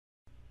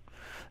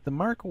The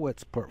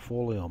Markowitz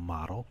portfolio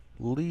model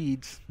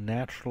leads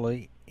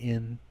naturally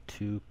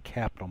into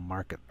capital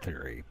market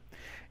theory.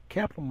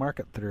 Capital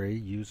market theory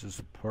uses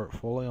the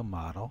portfolio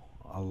model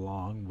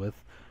along with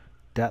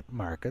debt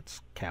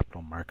markets,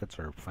 capital markets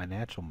or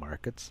financial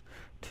markets,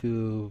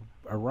 to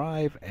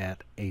arrive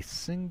at a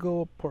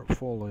single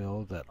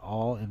portfolio that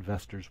all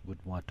investors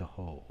would want to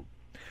hold.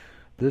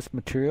 This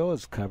material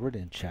is covered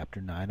in Chapter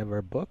 9 of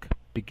our book,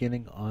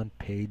 beginning on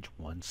page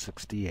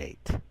 168.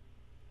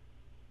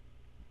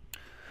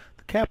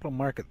 The capital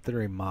market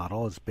theory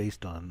model is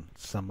based on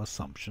some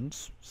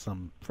assumptions,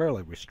 some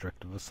fairly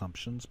restrictive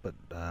assumptions, but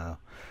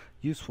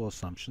useful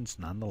assumptions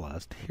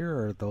nonetheless.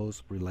 Here are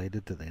those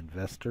related to the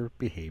investor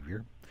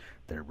behavior.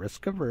 They're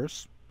risk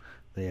averse.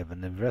 They have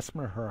an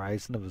investment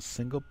horizon of a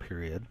single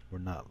period. We're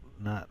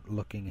not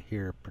looking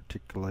here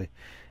particularly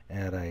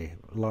at a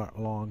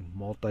long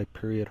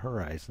multi-period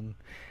horizon.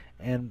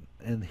 And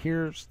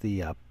here's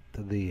the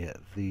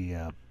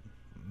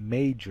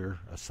major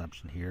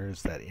assumption here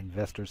is that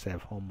investors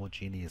have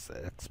homogeneous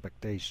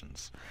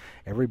expectations.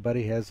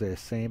 Everybody has the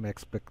same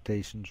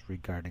expectations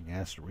regarding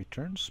asset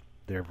returns,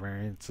 their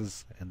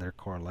variances, and their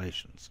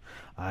correlations.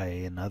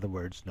 In other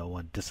words, no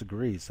one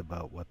disagrees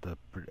about what the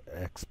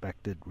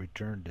expected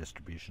return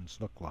distributions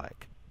look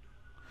like.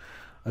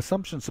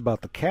 Assumptions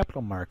about the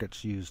capital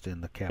markets used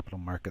in the capital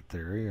market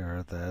theory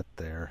are that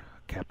their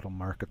capital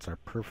markets are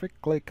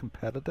perfectly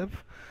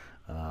competitive.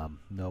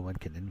 No one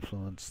can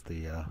influence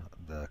the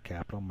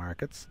capital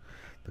markets.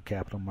 The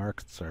capital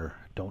markets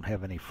don't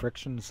have any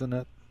frictions in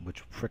it,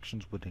 which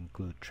frictions would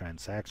include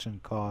transaction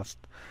cost,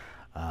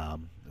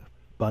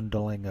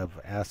 bundling of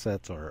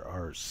assets,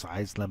 or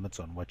size limits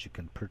on what you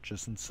can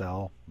purchase and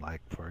sell.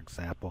 Like, for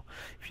example,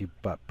 if you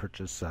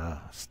purchase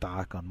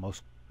stock,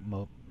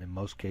 in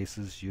most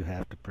cases you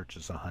have to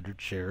purchase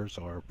 100 shares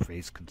or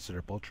face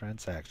considerable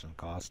transaction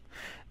cost.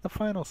 The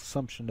final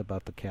assumption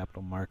about the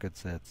capital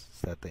markets is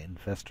that the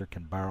investor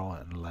can borrow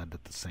and lend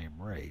at the same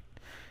rate.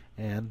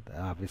 And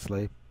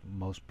obviously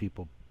most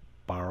people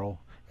borrow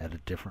at a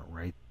different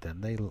rate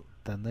than they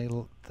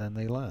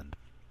lend,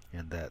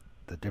 and that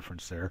the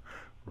difference there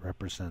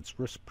represents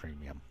risk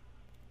premium.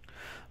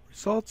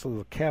 Results of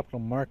the capital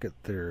market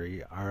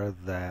theory are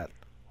that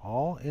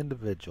all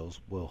individuals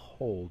will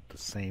hold the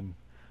same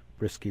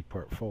risky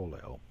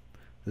portfolio.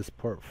 This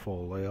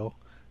portfolio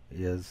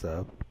is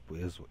the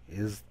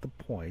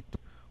point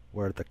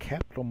where the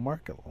capital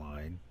market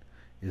line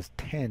is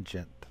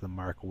tangent to the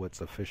Markowitz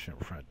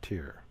efficient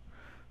frontier.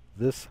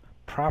 This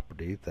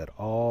property that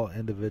all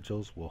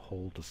individuals will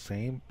hold the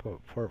same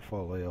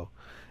portfolio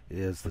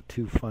is the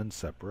two-fund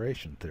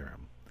separation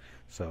theorem.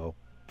 So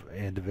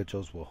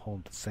individuals will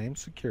hold the same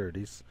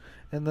securities,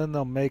 and then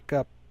they'll make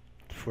up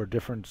for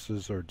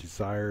differences or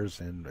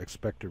desires in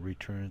expected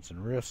returns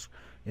and risk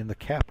in the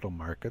capital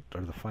market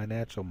or the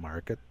financial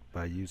market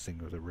by using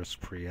the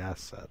risk-free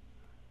asset.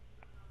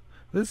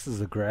 This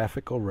is a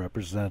graphical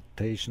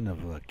representation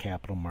of the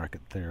capital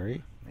market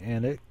theory,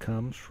 and it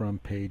comes from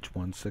page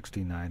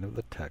 169 of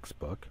the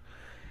textbook.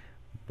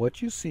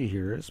 What you see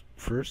here is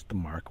first the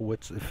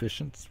Markowitz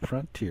efficient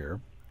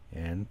frontier,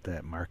 and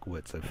that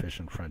Markowitz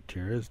efficient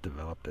frontier is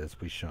developed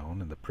as we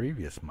shown in the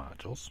previous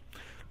modules.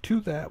 To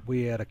that,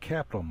 we add a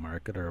capital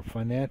market or a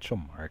financial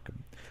market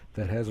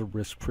that has a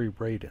risk-free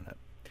rate in it.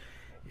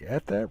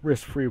 At that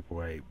risk-free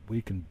rate,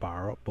 we can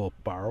both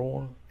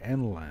borrow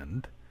and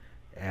lend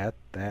at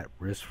that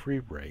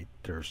risk-free rate.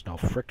 There's no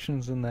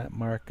frictions in that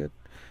market,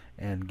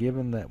 and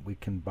given that we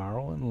can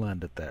borrow and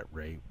lend at that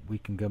rate, we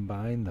can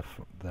combine the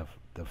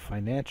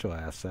financial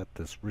asset,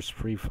 this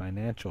risk-free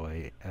financial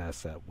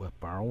asset, with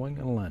borrowing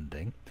and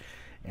lending,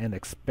 and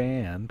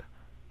expand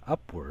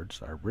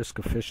upwards our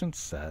risk-efficient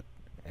set,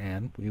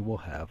 and we will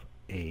have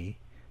a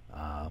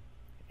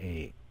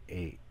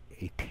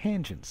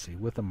tangency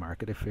with a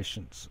market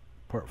efficient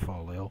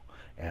portfolio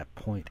at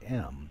point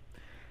M.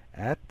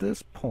 At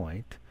this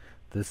point,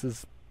 this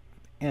is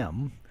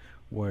M,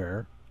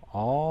 where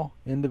all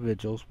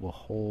individuals will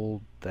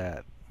hold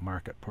that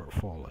market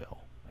portfolio,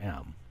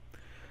 M.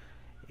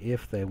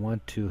 If they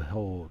want to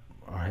hold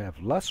or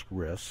have less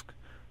risk,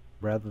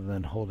 rather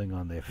than holding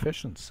on the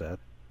efficient set,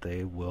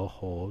 they will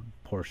hold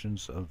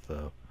portions of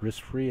the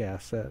risk-free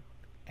asset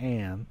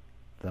and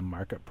the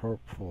market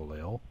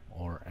portfolio,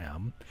 or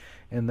M,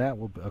 and that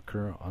will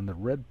occur on the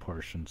red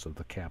portions of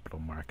the capital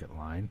market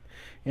line.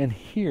 And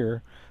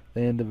here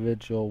the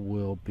individual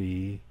will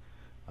be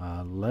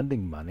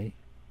lending money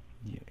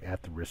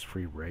at the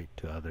risk-free rate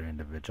to other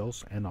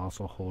individuals and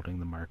also holding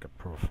the market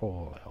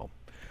portfolio.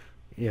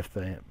 If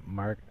the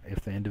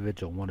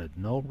individual wanted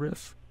no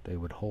risk, they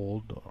would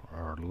hold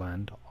or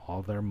lend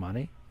all their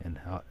money, and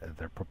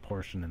their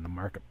proportion in the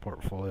market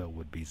portfolio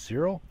would be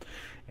 0,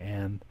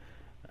 and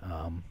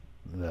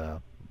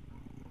the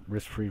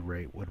risk-free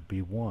rate would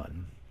be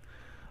 1.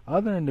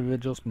 Other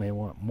individuals may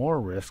want more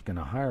risk and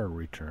a higher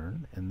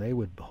return, and they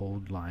would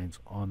hold lines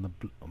on the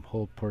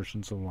hold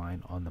portions of the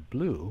line on the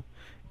blue,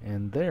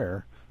 and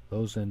there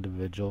those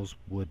individuals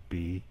would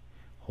be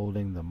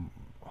holding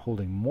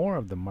more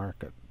of the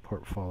market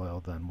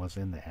portfolio than was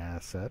in the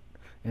asset,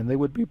 and they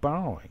would be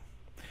borrowing.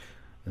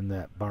 and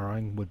that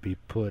borrowing would be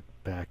put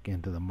back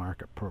into the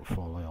market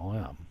portfolio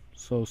M.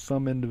 So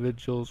some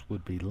individuals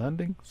would be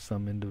lending,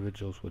 some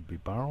individuals would be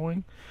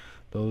borrowing.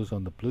 Those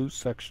on the blue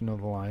section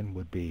of the line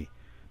would be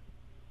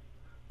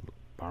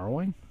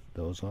borrowing.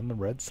 Those on the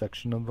red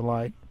section of the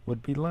line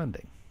would be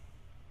lending.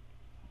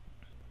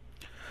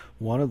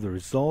 One of the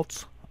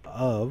results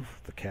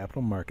of the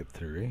capital market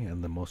theory,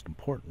 and the most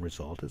important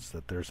result, is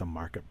that there's a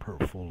market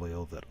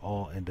portfolio that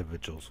all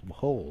individuals will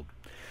hold.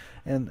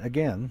 And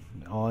again,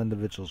 all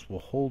individuals will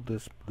hold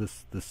this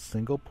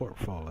single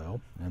portfolio,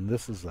 and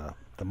this is the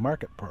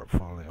market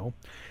portfolio.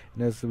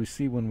 And as we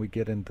see when we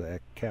get into a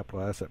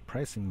capital asset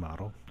pricing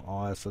model,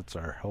 all assets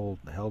are held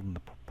in the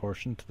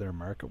proportion to their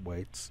market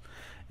weights,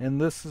 and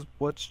this is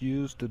what's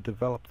used to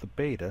develop the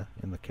beta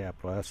in the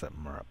capital asset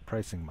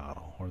pricing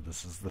model, or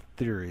this is the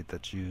theory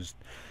that's used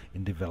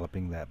in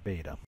developing that beta.